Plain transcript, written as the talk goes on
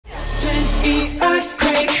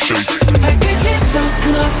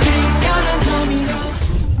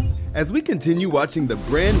As we continue watching the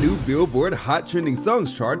brand new Billboard Hot Trending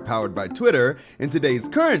Songs chart powered by Twitter, in today's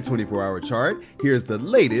current 24-hour chart, here's the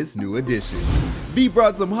latest new addition. V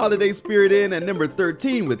brought some holiday spirit in at number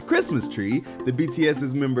 13 with Christmas Tree, the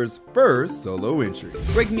BTS's members' first solo entry.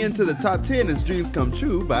 Breaking into the top 10 is Dreams Come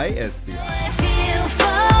True by Aespa.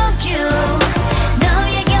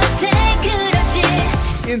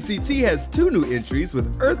 NCT has 2 new entries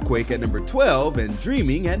with Earthquake at number 12 and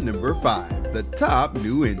Dreaming at number 5, the top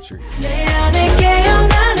new entry.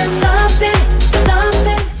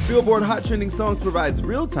 Billboard Hot Trending Songs provides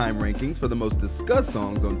real-time rankings for the most discussed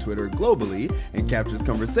songs on Twitter globally and captures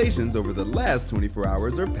conversations over the last 24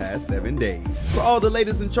 hours or past 7 days. For all the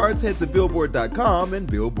latest in charts, head to Billboard.com and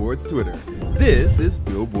Billboard's Twitter. This is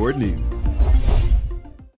Billboard News.